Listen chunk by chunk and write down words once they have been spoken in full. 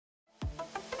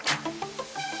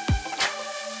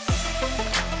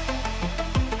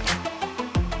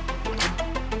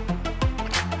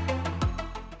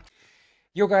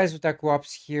Yo guys,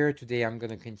 OtakuOps here. Today I'm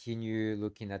gonna continue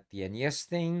looking at the NES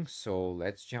thing, so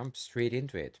let's jump straight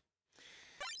into it.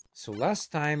 So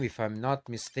last time, if I'm not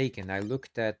mistaken, I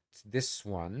looked at this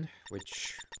one,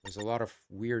 which was a lot of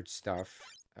weird stuff.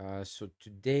 So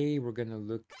today we're gonna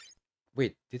look...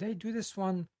 Wait, did I do this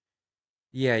one?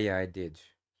 Yeah, I did.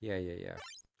 Yeah.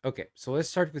 Okay, so let's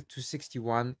start with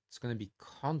 261. It's gonna be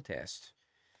Contest.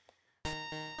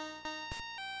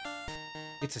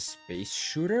 It's a space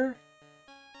shooter?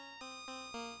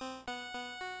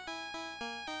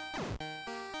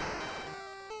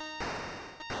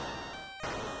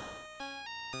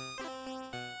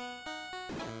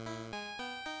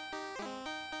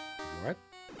 What?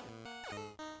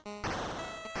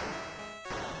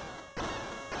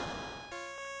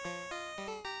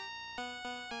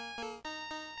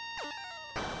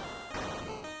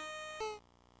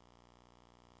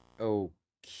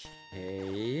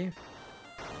 Okay.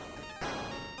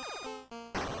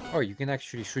 Oh, you can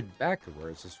actually shoot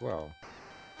backwards as well.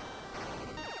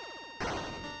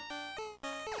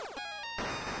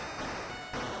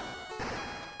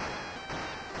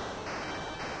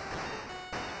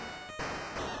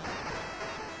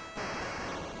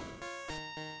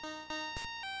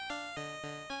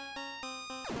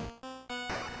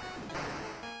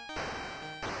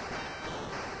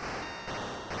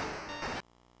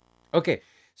 Okay,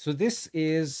 so this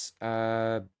is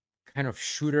a kind of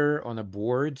shooter on a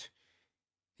board.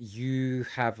 You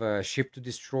have a ship to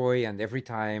destroy, and every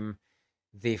time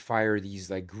they fire these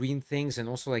like green things, and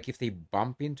also like if they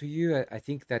bump into you, I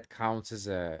think that counts as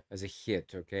a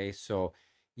hit. Okay, so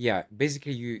yeah,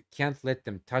 basically you can't let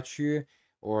them touch you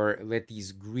or let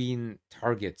these green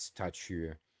targets touch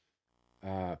you.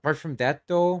 Apart from that,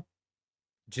 though,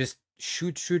 just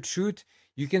shoot.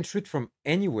 You can shoot from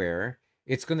anywhere.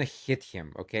 It's gonna hit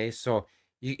him. Okay, so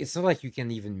it's not like you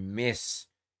can even miss.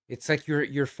 It's like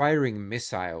you're firing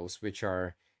missiles, which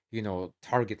are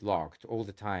target locked all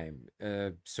the time.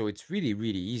 So it's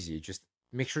really easy. Just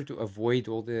make sure to avoid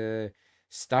all the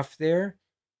stuff there.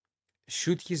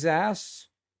 Shoot his ass,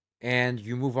 and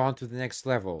you move on to the next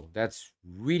level. That's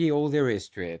really all there is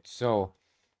to it. So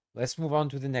let's move on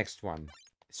to the next one.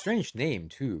 Strange name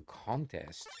too.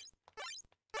 Contest.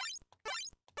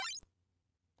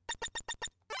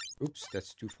 Oops,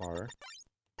 that's too far.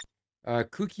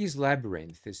 Cookie's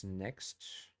Labyrinth is next.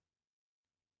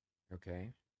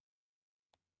 Okay.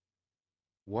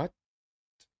 What?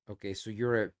 Okay, so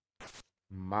you're a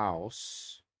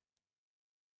mouse.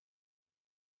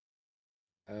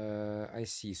 I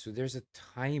see. So there's a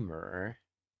timer.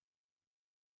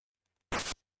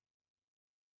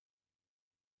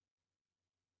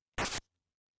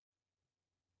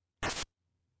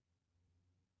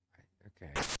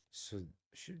 Okay. So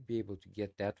should be able to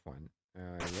get that one.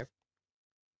 Yep.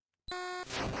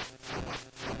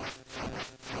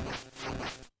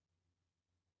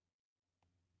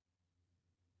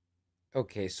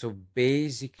 Okay, so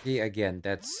basically, again,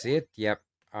 that's it. Yep.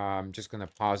 I'm just gonna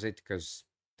pause it because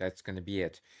that's gonna be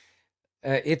it.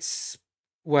 It's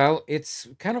well, it's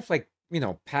kind of like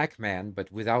Pac-Man,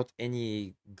 but without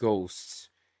any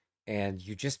ghosts, and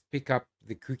you just pick up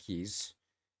the cookies,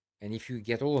 and if you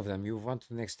get all of them, you move on to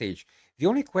the next stage. The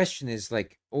only question is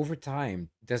like over time,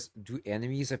 do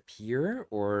enemies appear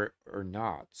or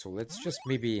not? So let's just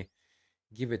maybe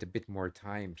give it a bit more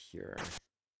time here.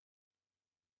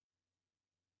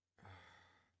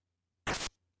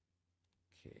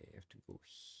 Okay, I have to go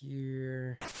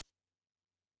here.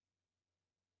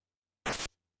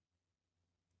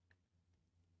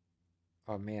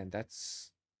 Oh man,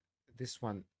 this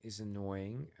one is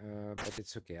annoying, but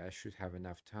it's okay. I should have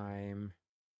enough time.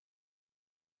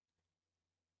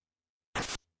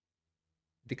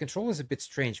 The control is a bit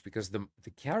strange because the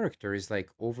character is like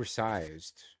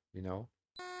oversized, you know?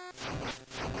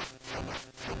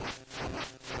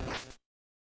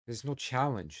 There's no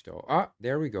challenge though. Ah,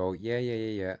 there we go.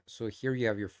 Yeah. So here you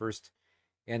have your first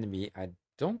enemy. I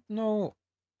don't know.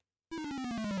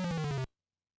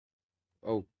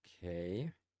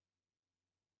 Okay.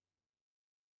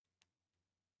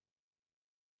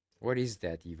 What is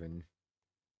that even?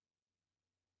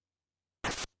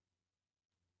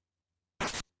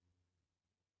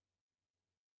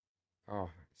 Oh,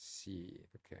 I see.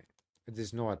 Okay.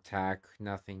 There's no attack,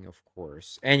 nothing, of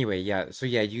course. Anyway, yeah. So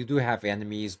yeah, you do have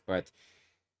enemies, but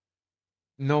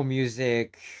no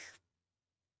music.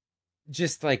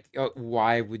 Just like,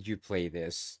 why would you play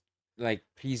this? Like,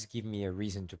 please give me a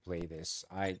reason to play this.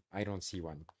 I don't see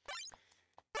one.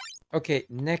 Okay,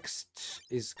 next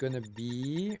is gonna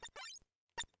be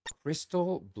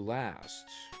Crystal Blast.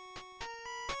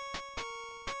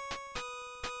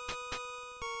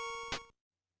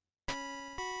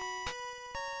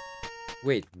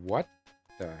 Wait, what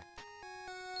the?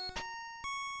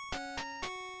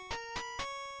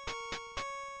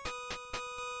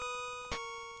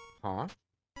 Huh?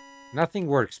 Nothing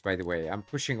works, by the way. I'm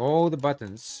pushing all the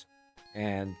buttons,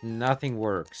 and nothing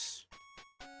works.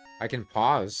 I can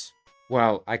pause.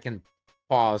 Well, I can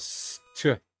pause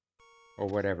or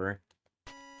whatever.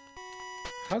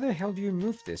 How the hell do you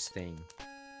move this thing?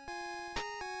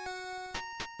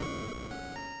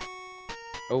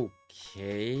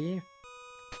 Okay.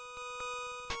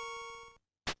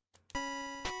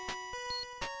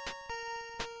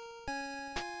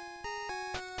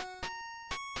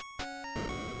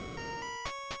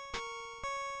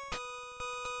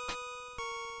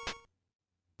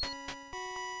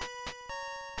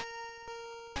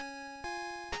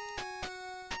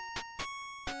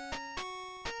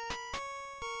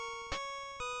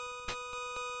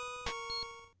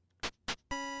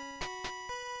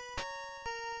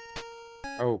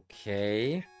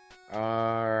 Okay.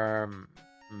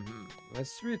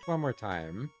 Let's do it one more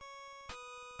time.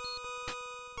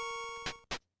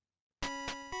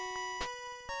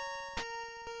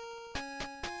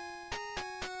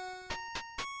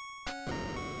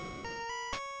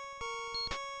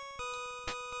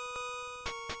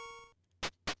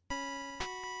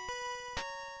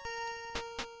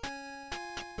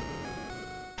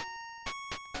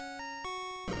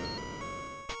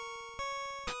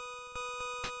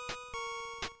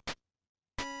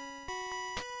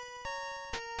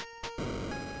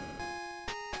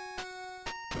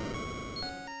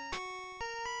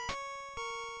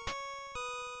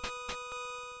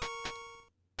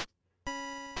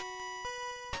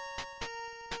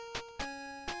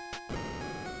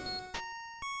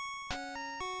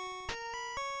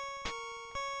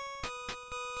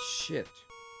 Shit.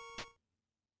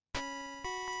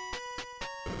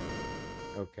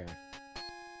 Okay.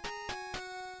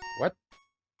 What?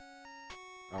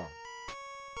 Oh.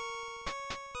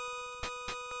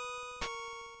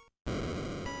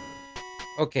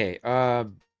 Okay,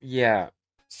 yeah.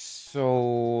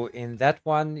 So in that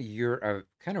one, you're a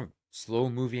kind of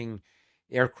slow-moving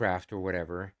aircraft or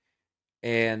whatever,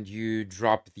 and you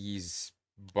drop these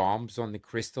bombs on the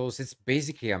crystals. It's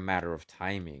basically a matter of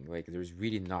timing. Like there's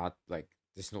really not like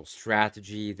there's no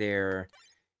strategy there.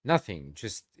 Nothing.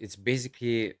 Just it's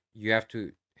basically you have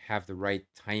to have the right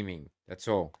timing. That's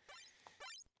all.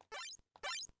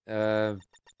 Uh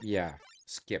yeah,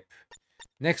 skip.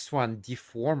 Next one,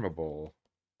 Deformable.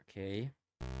 Okay.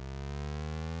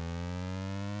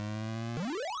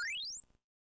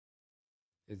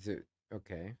 Is it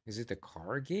okay? Is it a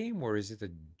car game or is it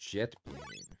a jet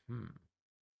plane?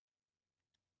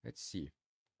 Let's see.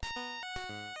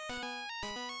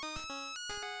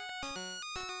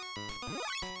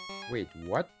 Wait,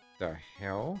 what the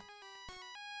hell?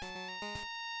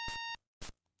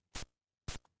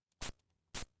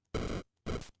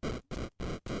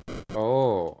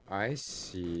 Oh, I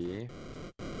see.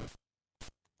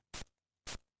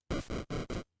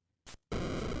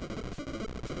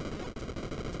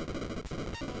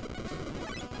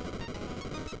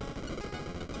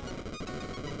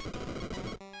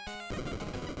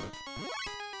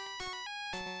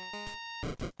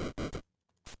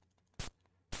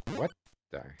 What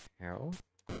the hell?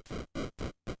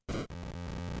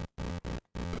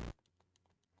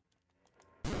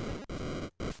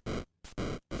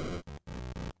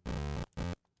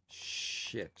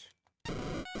 Shit.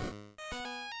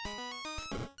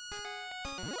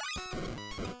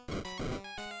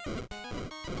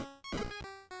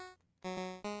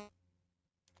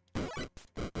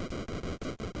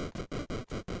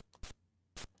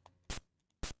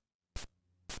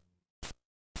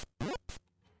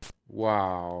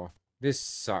 Wow. This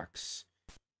sucks.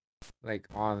 Like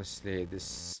honestly,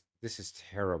 this is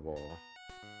terrible.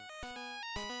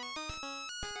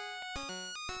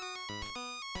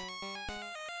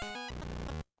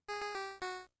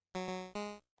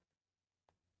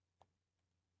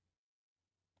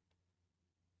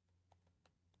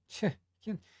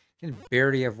 You can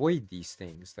barely avoid these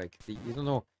things. Like you don't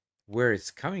know where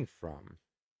it's coming from.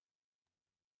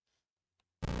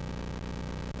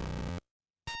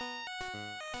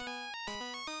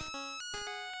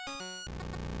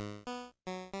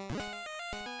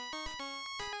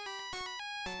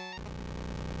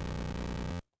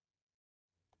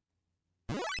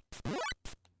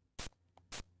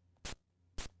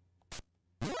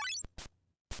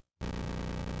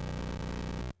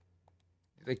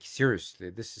 Like seriously,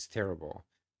 this is terrible.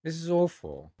 This is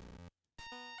awful.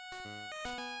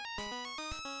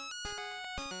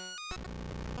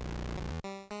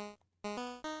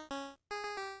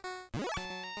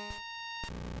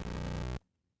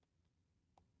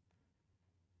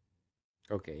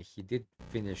 Okay, he did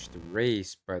finish the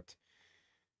race, but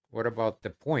what about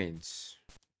the points?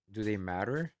 Do they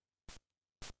matter?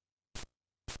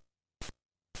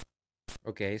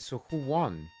 Okay, so who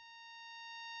won?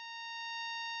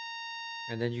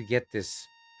 And then you get this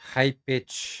high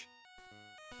pitch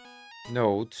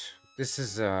note. This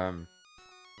is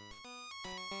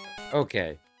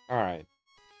okay. All right.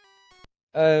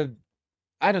 Uh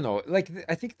I don't know. Like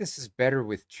I think this is better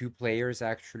with two players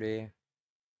actually.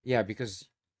 Yeah, because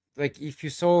like if you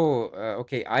saw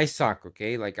okay, I suck,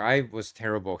 okay? Like I was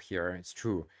terrible here, it's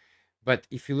true. But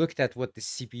if you looked at what the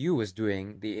CPU was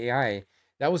doing, the AI,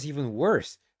 that was even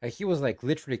worse. Like he was like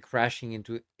literally crashing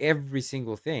into every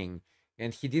single thing,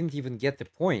 and he didn't even get the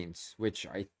points, which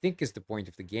I think is the point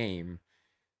of the game.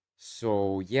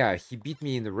 So yeah, he beat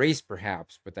me in the race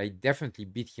perhaps, but I definitely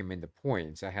beat him in the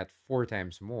points. I had 4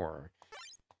 times more.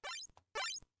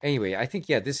 Anyway, I think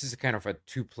yeah, this is kind of a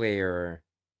two-player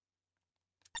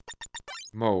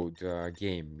mode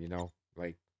game, you know?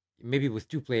 Like maybe with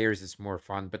two players it's more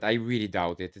fun, but I really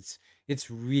doubt it.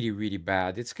 It's really really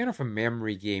bad. It's kind of a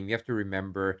memory game. You have to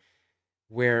remember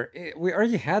where we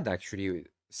already had actually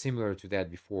similar to that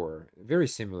before. Very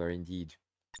similar indeed.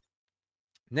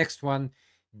 Next one,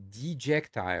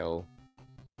 Dejectile.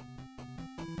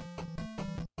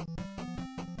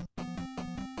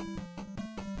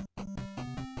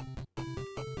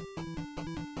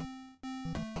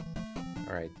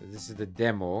 All right, this is the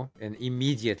demo, and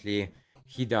immediately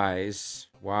he dies.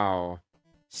 Wow.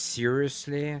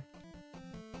 Seriously?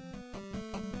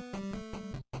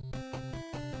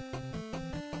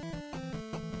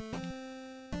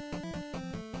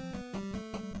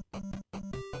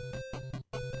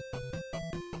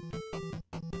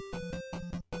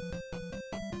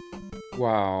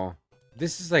 Wow.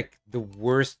 This is like the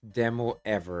worst demo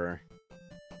ever.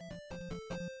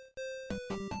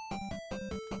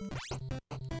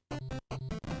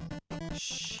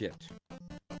 Shit.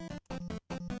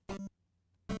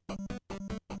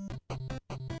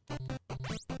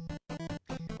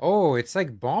 Oh, it's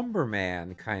like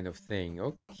Bomberman kind of thing.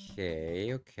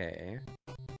 Okay, okay.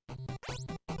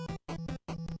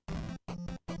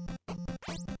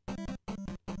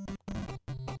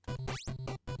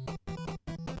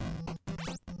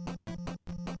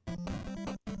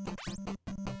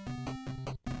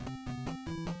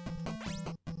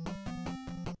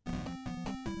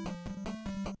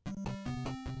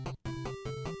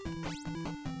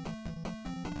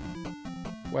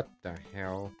 What the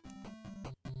hell?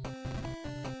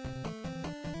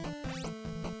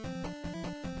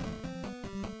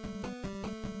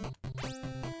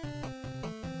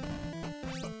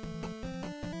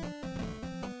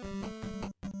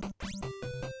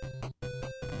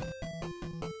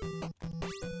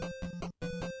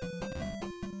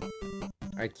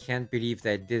 I can't believe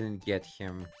that I didn't get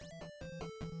him.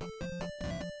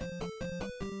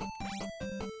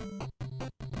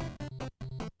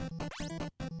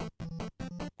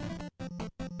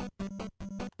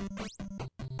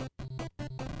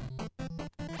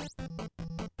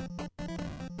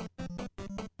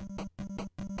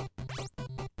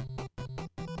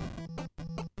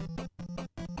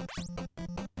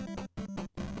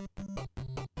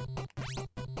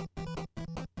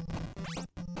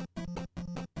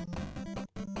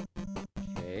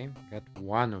 Okay, got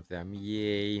one of them.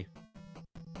 Yay.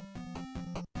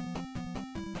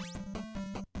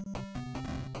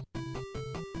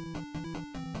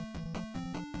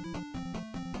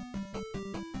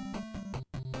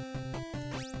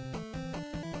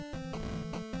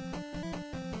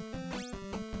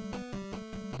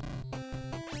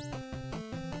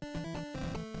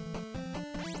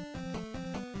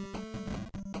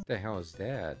 What the hell is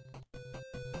that?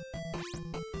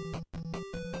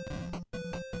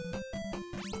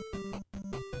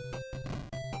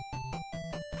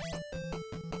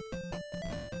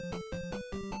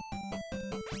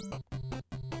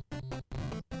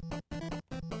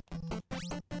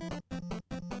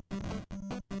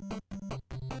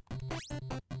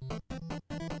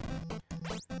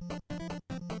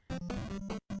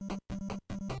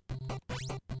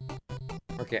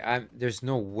 Okay, there's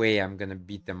no way I'm gonna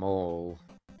beat them all.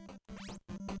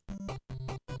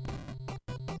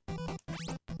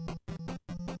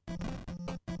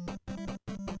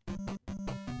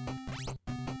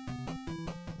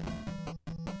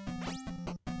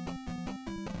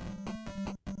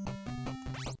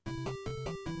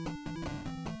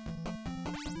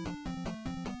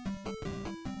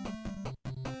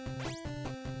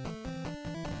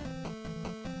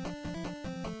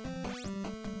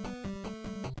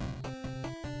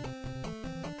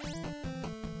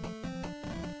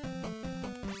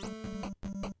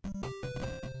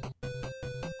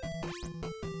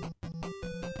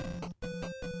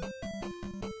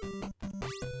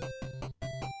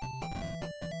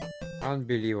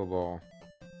 Unbelievable.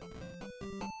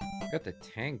 Got the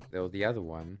tank though, the other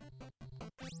one.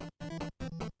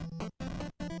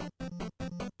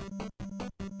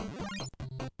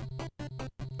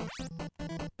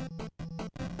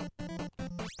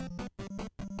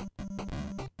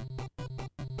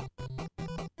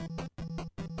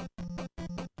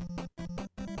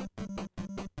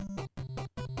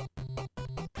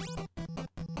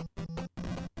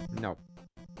 No.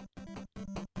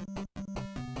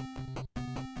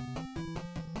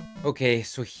 Okay,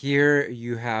 so here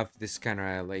you have this kind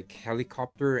of like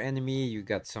helicopter enemy. You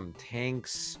got some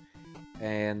tanks,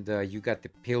 and you got the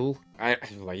pill.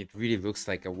 Like it really looks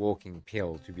like a walking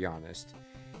pill, to be honest.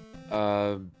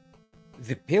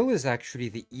 The pill is actually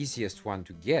the easiest one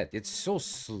to get. It's so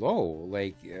slow.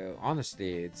 Like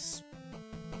honestly, it's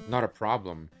not a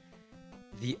problem.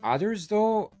 The others,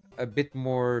 though, a bit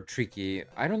more tricky.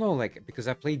 I don't know, like because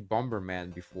I played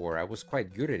Bomberman before. I was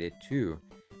quite good at it too.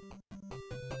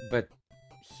 But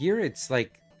here it's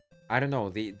like I don't know,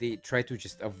 they try to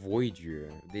just avoid you.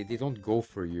 They don't go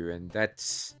for you, and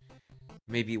that's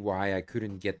maybe why I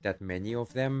couldn't get that many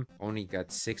of them. Only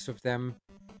got 6 of them.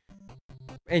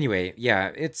 Anyway,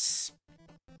 yeah, it's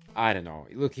I don't know.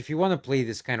 Look, if you want to play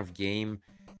this kind of game,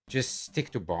 just stick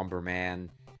to Bomberman.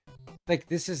 Like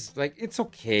this is like it's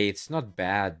okay, it's not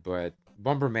bad, but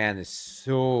Bomberman is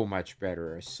so much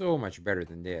better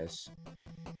than this.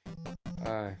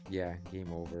 Yeah,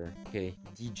 game over. Okay,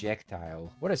 Dejectile.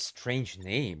 What a strange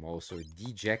name, also.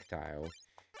 Dejectile.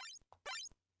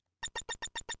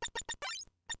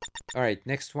 Alright,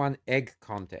 next one, Egg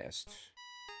Contest.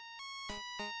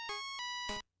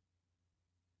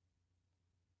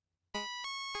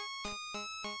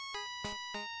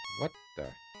 What the?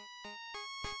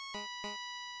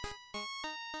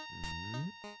 Hmm?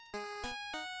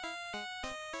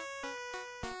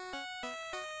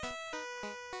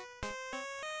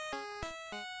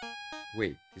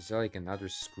 Wait, is there like another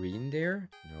screen there?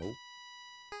 No.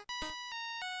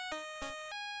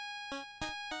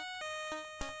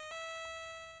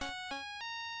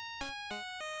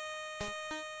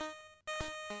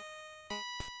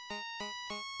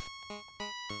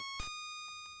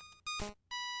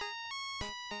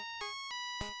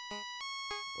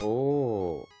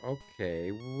 Oh,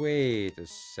 okay. Wait a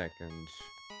second.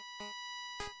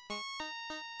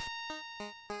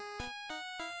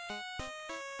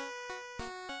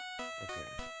 Okay.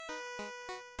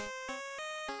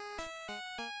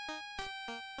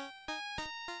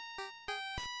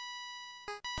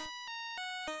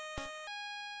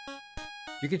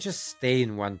 You can just stay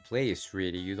in one place,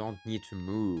 really. You don't need to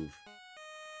move.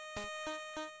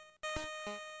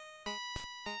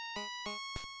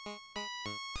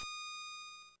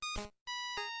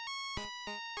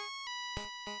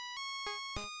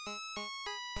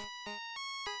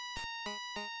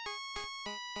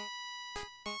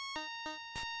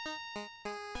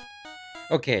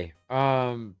 Okay,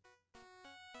 I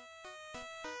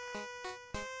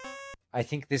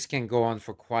think this can go on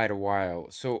for quite a while.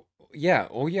 So, yeah,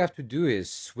 all you have to do is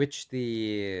switch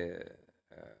the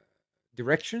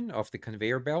direction of the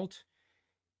conveyor belt,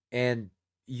 and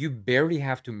you barely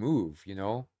have to move, you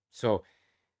know? So,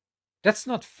 that's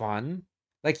not fun.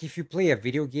 Like, if you play a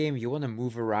video game, you want to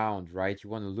move around, right? You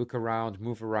want to look around,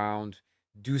 move around,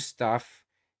 do stuff.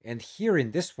 And here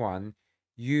in this one,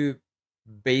 you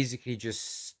basically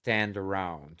just stand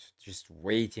around, just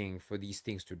waiting for these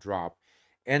things to drop.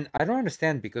 And I don't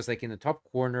understand because, like, in the top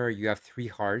corner, you have 3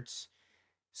 hearts.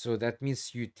 So that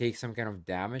means you take some kind of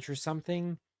damage or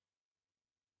something.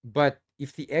 But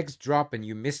if the eggs drop and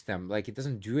you miss them, like, it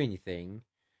doesn't do anything.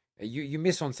 You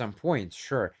miss on some points,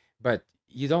 sure, but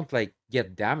you don't like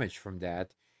get damage from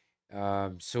that.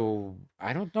 So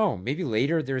I don't know. Maybe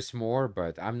later there's more,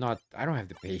 but I'm not. I don't have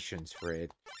the patience for it.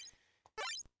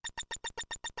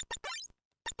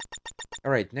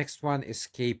 All right, next one,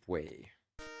 Escapeway.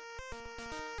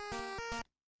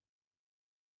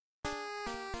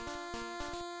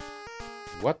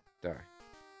 What the?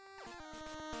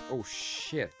 Oh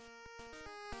shit.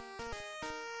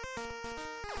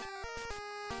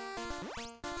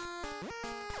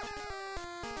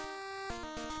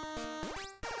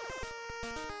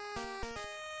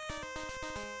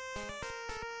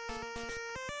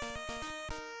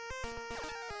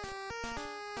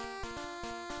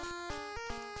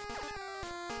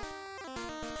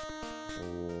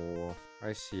 Oh,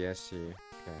 I see, I see.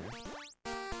 Okay.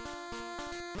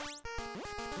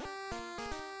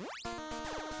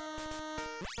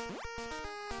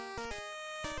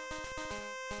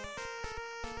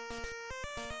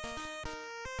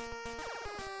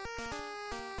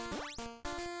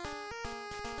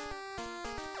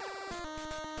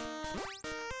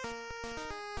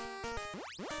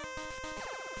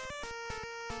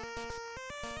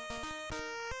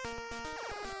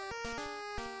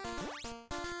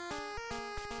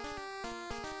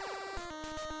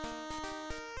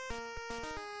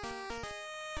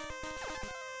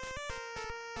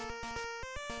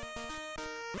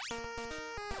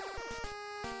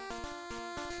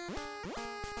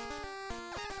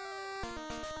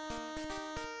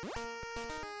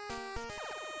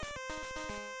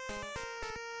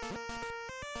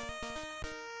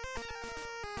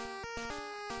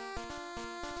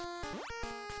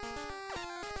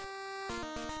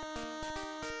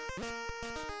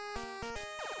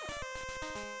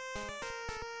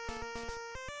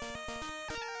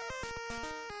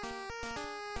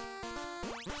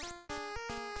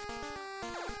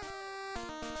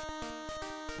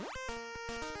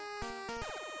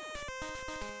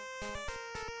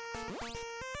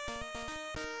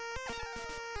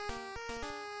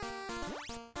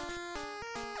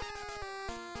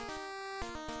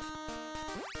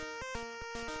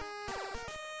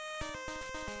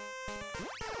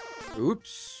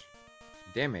 Oops.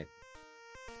 Damn it.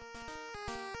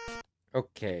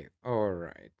 Okay,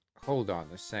 alright. Hold on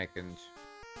a second.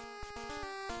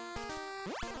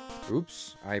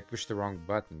 Oops, I pushed the wrong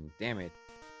button. Damn it.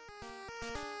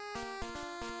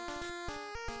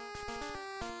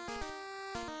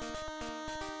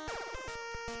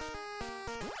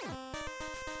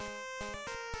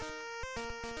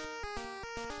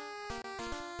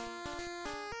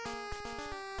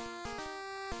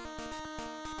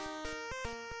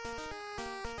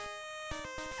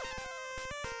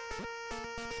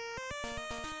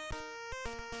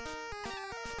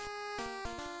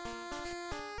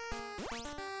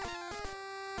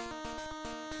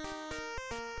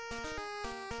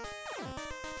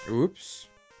 Oops.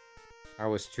 I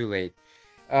was too late.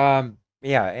 Yeah,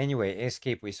 anyway,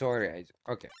 Escapeway. Sorry.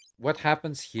 Okay. What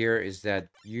happens here is that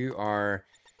you are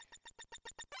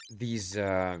these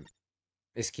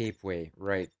Escapeway,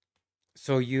 right?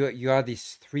 So you are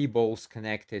these three balls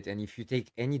connected, and if you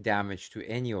take any damage to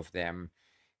any of them,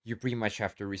 you pretty much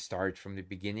have to restart from the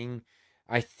beginning.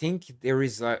 I think there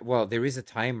is there is a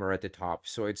timer at the top,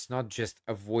 so it's not just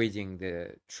avoiding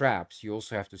the traps. You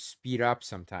also have to speed up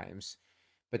sometimes.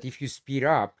 But if you speed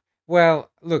up, well,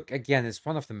 look, again, it's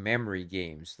one of the memory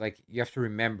games. Like you have to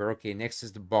remember, okay, next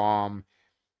is the bomb,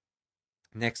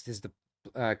 next is the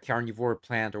carnivore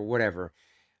plant or whatever.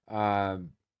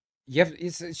 Um, you have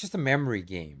it's just a memory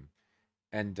game,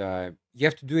 and you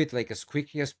have to do it like as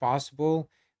quickly as possible,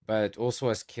 but also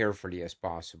as carefully as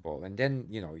possible. And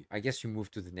then I guess you move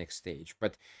to the next stage.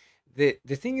 But the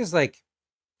thing is, like,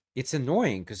 it's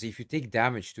annoying because if you take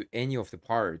damage to any of the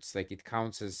parts, like it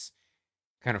counts as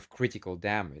kind of critical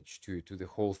damage to the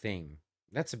whole thing.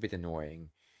 That's a bit annoying.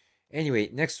 Anyway,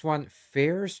 next one,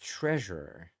 Fair's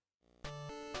Treasure.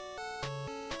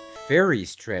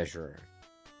 Fairy's Treasure.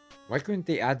 Why couldn't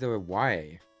they add the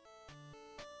Y?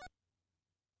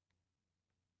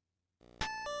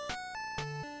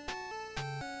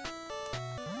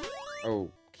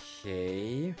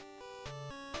 Okay.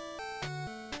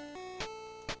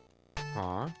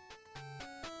 Huh?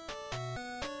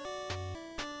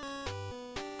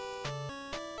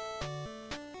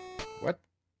 What?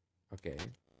 Okay.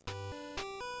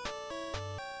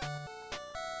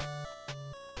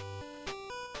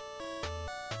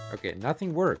 Okay,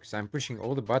 nothing works. I'm pushing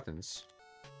all the buttons.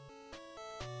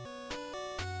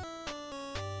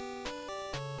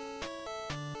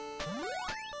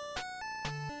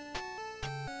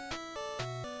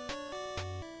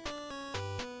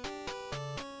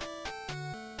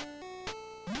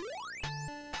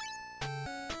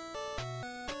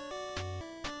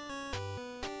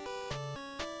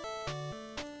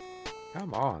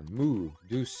 Come on, move,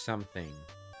 do something.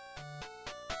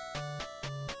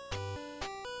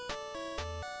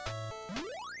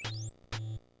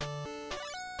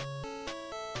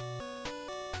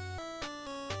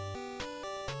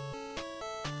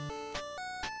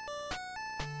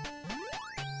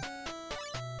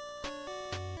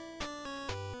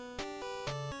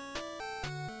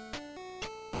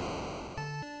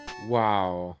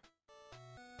 Wow.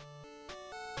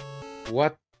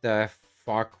 What the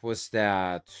fuck was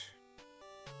that?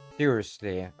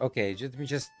 Seriously. Okay, let me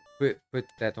just put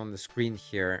that on the screen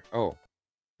here. Oh,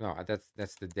 no,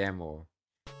 that's the demo.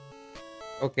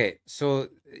 Okay, so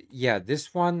yeah,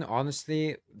 this one,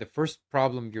 honestly, the first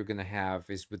problem you're gonna have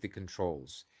is with the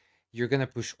controls. You're gonna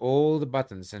push all the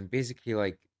buttons and basically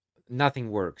like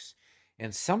nothing works.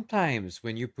 And sometimes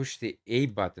when you push the A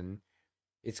button,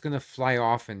 it's gonna fly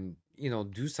off and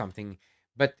do something.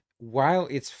 But while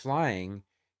it's flying,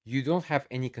 you don't have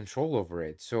any control over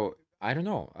it. So I don't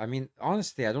know. I mean,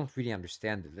 honestly, I don't really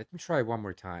understand it. Let me try one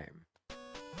more time.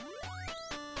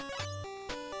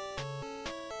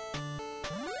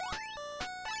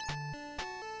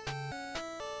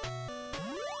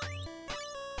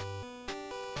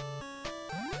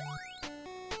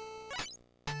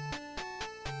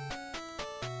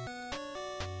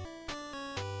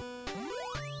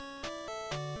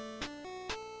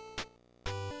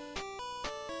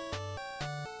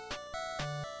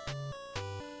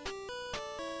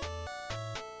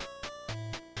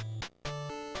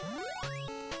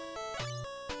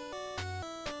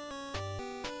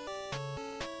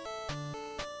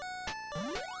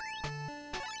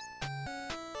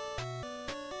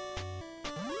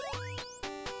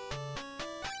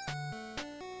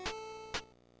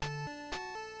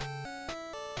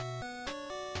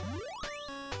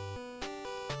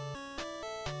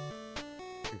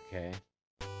 Okay.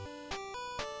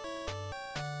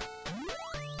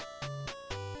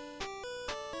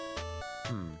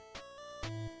 Hmm.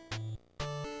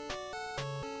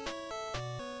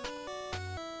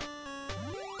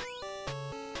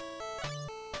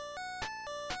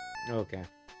 Okay.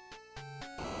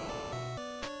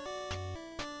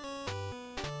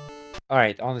 All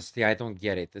right, honestly, I don't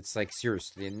get it. It's like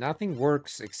seriously, nothing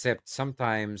works except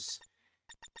sometimes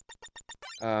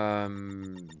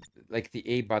um like the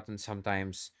A button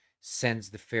sometimes sends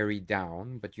the fairy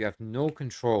down, but you have no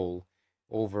control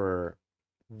over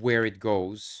where it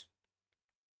goes.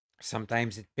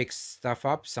 Sometimes it picks stuff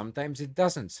up, sometimes it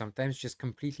doesn't. Sometimes just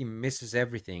completely misses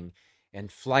everything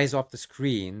and flies off the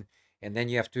screen, and then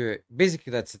you have to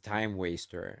basically that's a time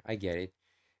waster. I get it.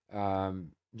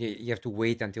 You have to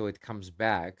wait until it comes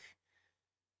back.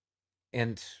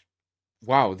 And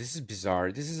wow, this is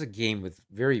bizarre. This is a game with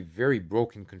very, very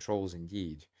broken controls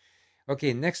indeed.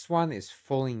 Okay, next one is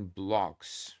falling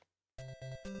blocks.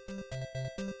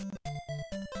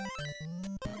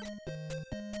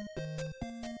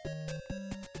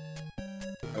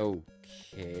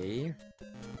 Okay.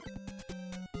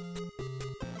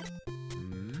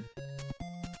 Hmm.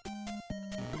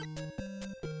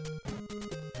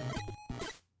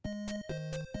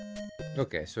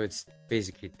 Okay, so it's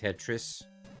basically Tetris.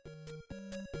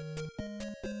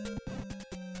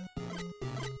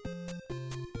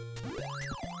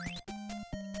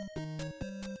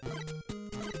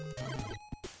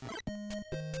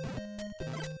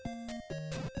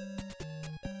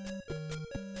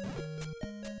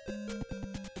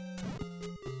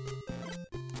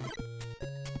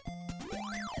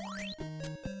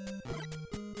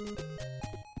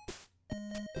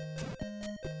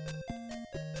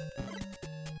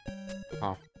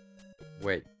 Huh.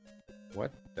 Wait,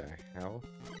 what the hell?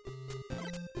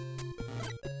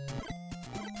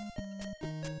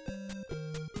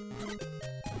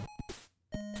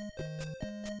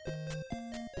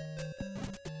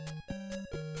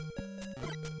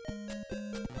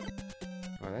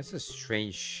 Oh, that's a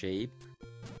strange shape.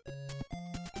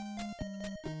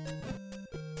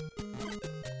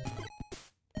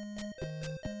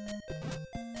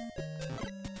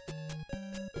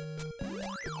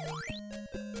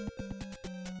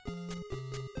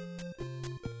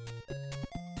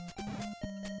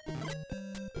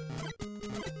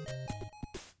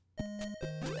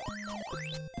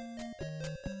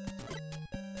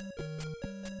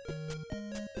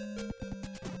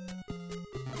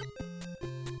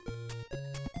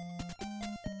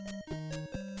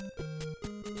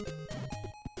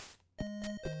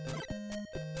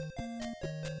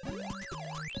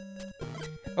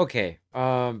 Okay,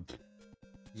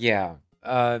 yeah.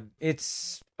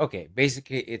 It's okay.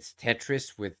 Basically, it's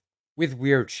Tetris with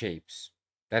weird shapes.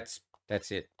 That's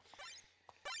that's it.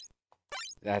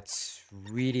 That's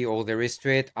really all there is to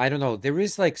it. I don't know. There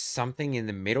is like something in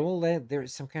the middle. There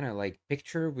is some kind of like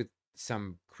picture with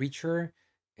some creature,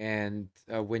 and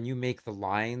when you make the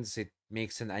lines, it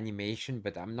makes an animation,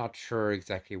 but I'm not sure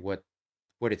exactly what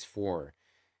it's for.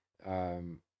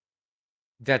 Um,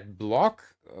 that block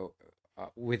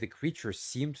with the creature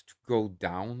seemed to go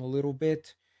down a little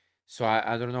bit, so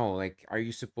I don't know. Like, are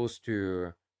you supposed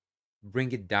to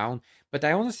bring it down? But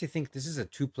I honestly think this is a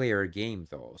two-player game,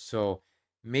 though. So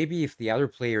maybe if the other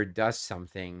player does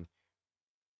something,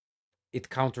 it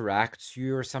counteracts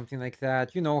you or something like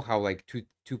that. You know how like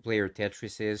two-player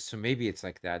Tetris is, so maybe it's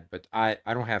like that. But I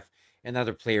don't have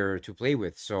another player to play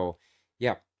with, so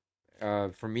yeah.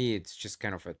 For me, it's just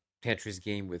kind of a Tetris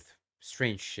game with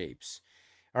strange shapes.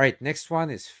 All right, next one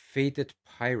is Fated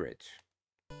Pirate.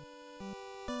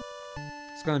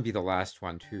 It's gonna be the last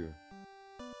one too.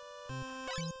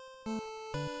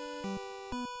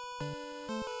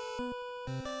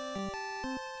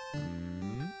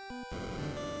 Mm.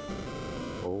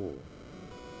 Oh.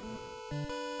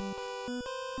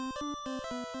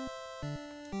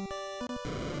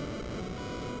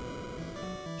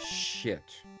 Shit.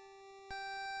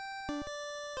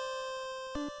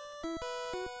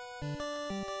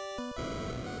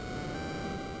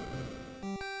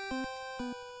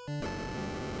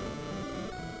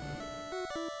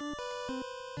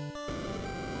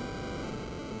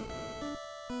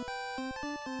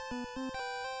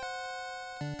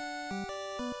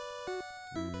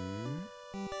 Mm.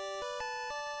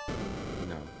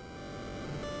 No.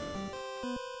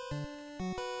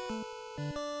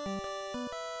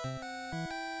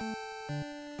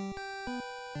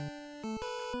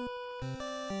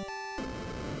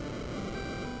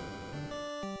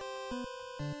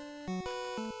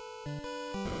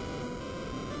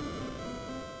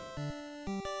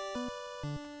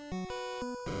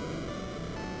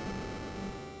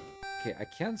 Okay, I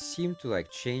can't seem to like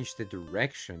change the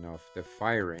direction of the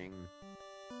firing.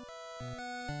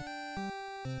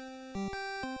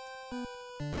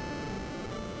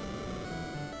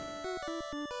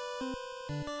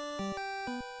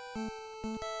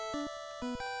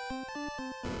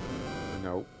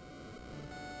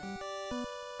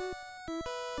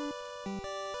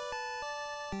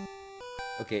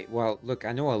 Okay, well, look,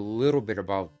 I know a little bit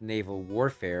about naval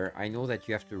warfare. I know that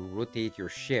you have to rotate your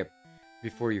ship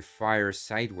before you fire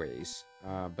sideways,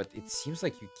 but it seems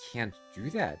like you can't do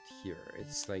that here.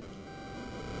 It's like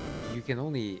you can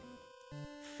only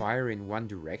fire in one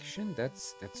direction.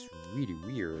 That's really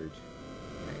weird.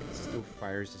 Yeah, it still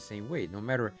fires the same way, no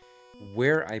matter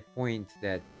where I point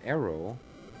that arrow.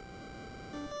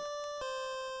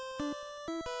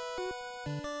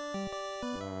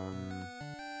 Um,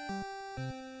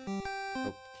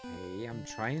 okay, I'm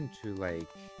trying to like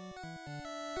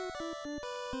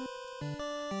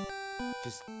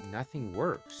just nothing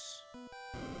works.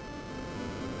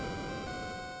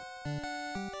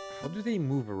 How do they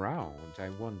move around? I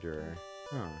wonder.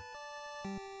 Huh.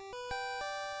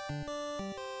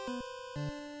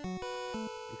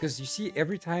 Because you see,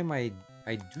 every time I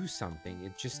do something,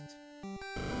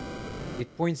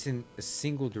 it points in a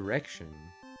single direction.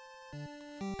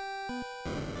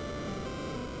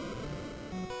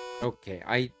 Okay,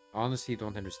 I honestly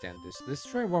don't understand this. Let's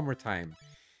try one more time.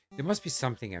 There must be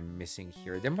something I'm missing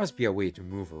here. There must be a way to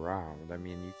move around. I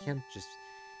mean, you can't just...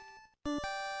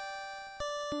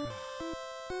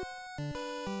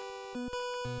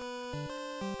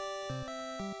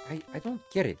 I don't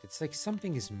get it. It's like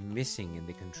something is missing in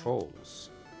the controls.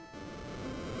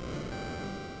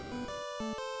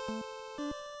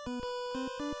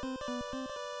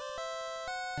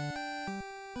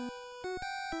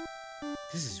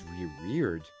 This is really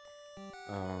weird.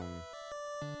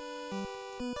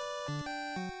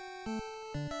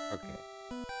 Okay.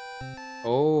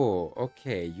 Oh,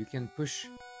 okay. You can push...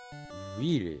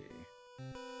 Really?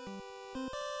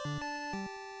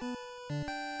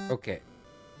 Okay.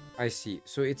 I see.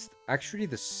 So it's actually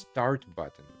the start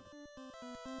button.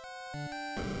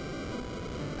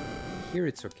 Here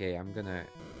it's okay. I'm gonna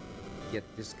get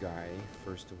this guy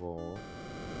first of all.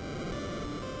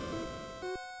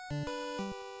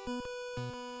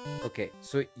 Okay,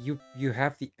 so you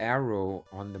have the arrow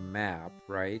on the map,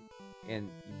 right?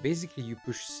 And basically you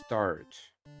push start.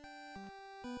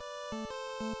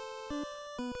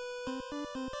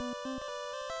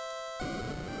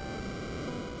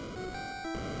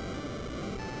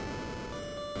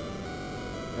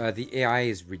 The AI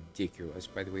is ridiculous,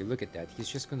 by the way. Look at that. He's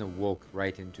just gonna walk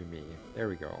right into me. There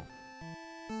we go.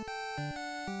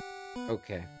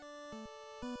 Okay.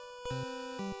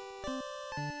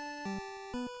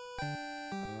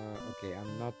 Okay,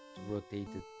 I'm not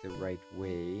rotated the right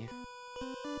way.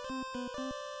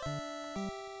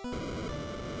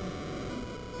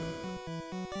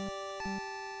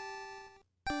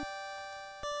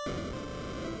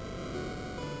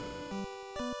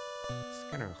 It's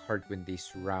kind of hard when they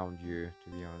surround you, to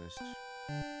be honest.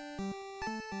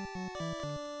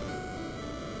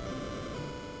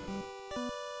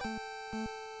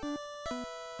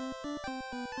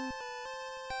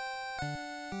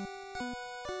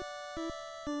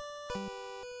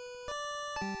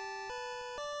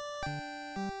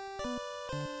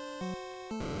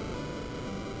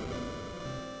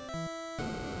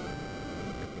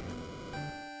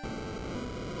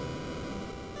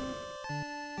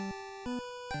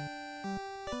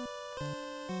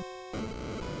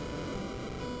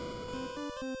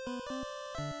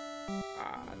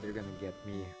 They're gonna get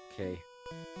me. Okay.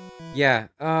 Yeah,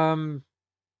 well,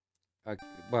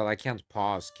 I can't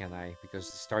pause, can I?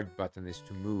 Because the start button is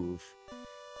to move.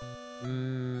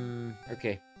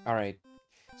 Okay, alright.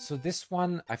 So this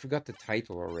one, I forgot the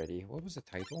title already. What was the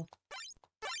title?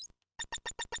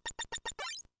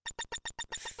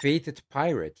 Fated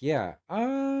Pirate, yeah.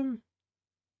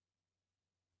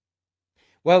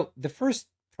 Well, the first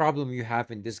problem you have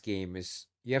in this game is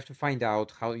you have to find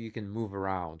out how you can move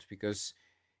around, because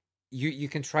you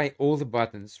can try all the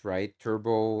buttons, right?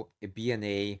 Turbo, B and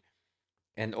A,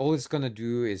 and all it's gonna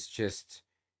do is just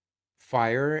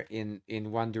fire in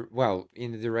well,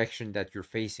 in the direction that you're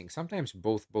facing. Sometimes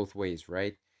both ways,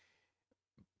 right?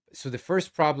 So the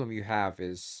first problem you have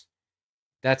is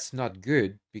that's not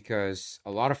good, because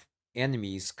a lot of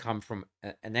enemies come from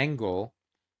an angle,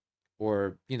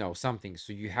 or something,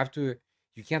 so you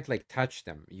can't like touch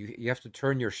them. You have to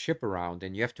turn your ship around,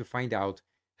 and you have to find out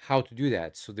how to do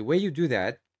that. So the way you do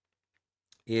that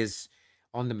is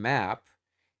on the map,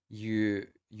 you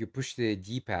push the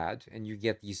D-pad and you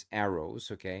get these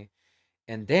arrows, okay?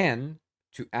 And then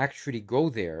to actually go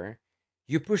there,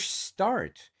 you push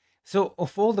start. So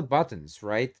of all the buttons,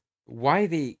 right? Why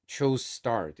they chose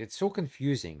start? It's so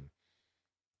confusing.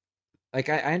 Like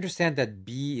I understand that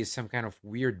B is some kind of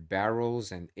weird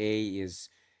barrels and A is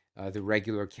the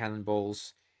regular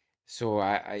cannonballs. So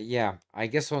yeah, I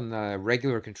guess on a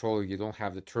regular controller you don't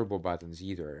have the turbo buttons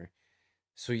either.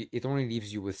 So it only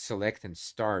leaves you with select and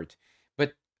start.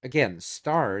 But again,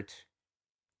 start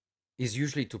is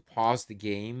usually to pause the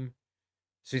game.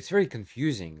 So it's very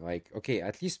confusing. Like, okay,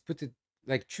 at least put it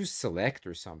like choose select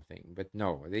or something. But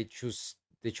no, they chose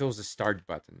the start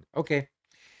button. Okay.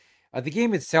 The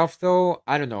game itself, though,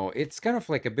 I don't know. It's kind of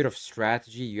like a bit of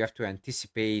strategy. You have to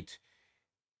anticipate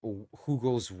who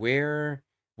goes where.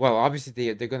 Well,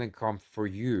 obviously they're gonna come for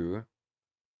you,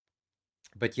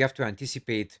 but you have to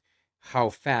anticipate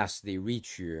how fast they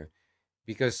reach you,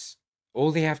 because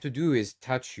all they have to do is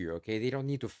touch you. Okay, they don't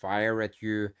need to fire at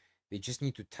you. They just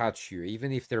need to touch you.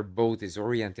 Even if their boat is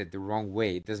oriented the wrong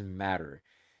way, it doesn't matter.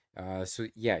 So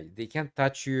yeah, they can't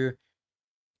touch you.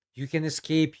 You can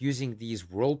escape using these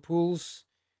whirlpools,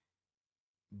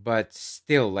 but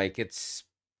still, like it's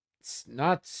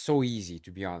not so easy,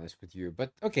 to be honest with you.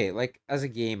 But okay, like as a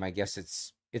game, I guess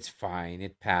it's fine.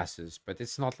 It passes, but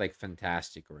it's not like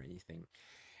fantastic or anything.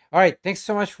 All right, thanks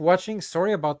so much for watching.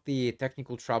 Sorry about the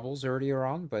technical troubles earlier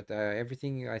on, but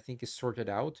everything I think is sorted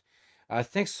out.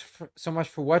 So much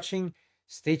for watching.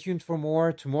 Stay tuned for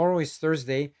more. Tomorrow is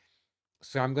Thursday,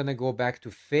 so I'm gonna go back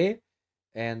to Fe,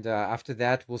 and after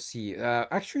that we'll see.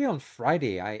 Actually, on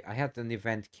Friday I had an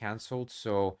event canceled,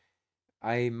 so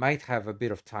I might have a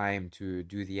bit of time to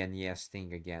do the NES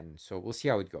thing again. So we'll see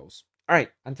how it goes. All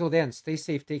right, until then, stay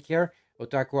safe, take care.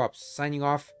 OtakuOps signing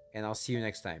off, and I'll see you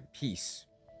next time. Peace.